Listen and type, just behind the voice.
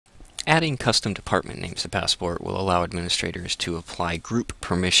Adding custom department names to Passport will allow administrators to apply group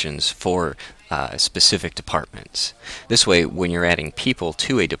permissions for specific departments. This way, when you're adding people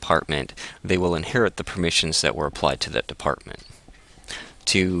to a department, they will inherit the permissions that were applied to that department.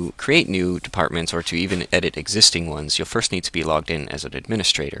 To create new departments or to even edit existing ones, you'll first need to be logged in as an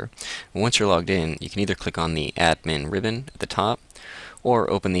administrator. Once you're logged in, you can either click on the admin ribbon at the top or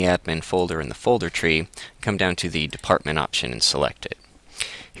open the admin folder in the folder tree, come down to the department option and select it.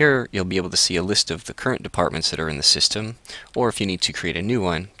 Here you'll be able to see a list of the current departments that are in the system, or if you need to create a new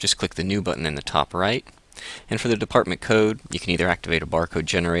one, just click the new button in the top right. And for the department code, you can either activate a barcode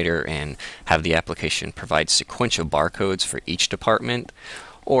generator and have the application provide sequential barcodes for each department,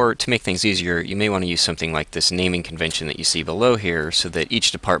 or to make things easier, you may want to use something like this naming convention that you see below here so that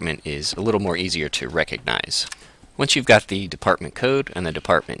each department is a little more easier to recognize. Once you've got the department code and the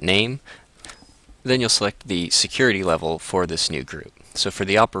department name, then you'll select the security level for this new group. So for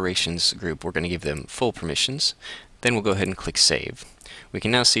the operations group, we're going to give them full permissions. Then we'll go ahead and click Save. We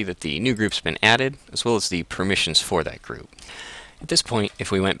can now see that the new group's been added, as well as the permissions for that group. At this point,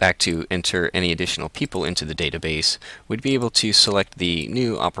 if we went back to enter any additional people into the database, we'd be able to select the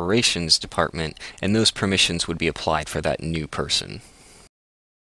new operations department, and those permissions would be applied for that new person.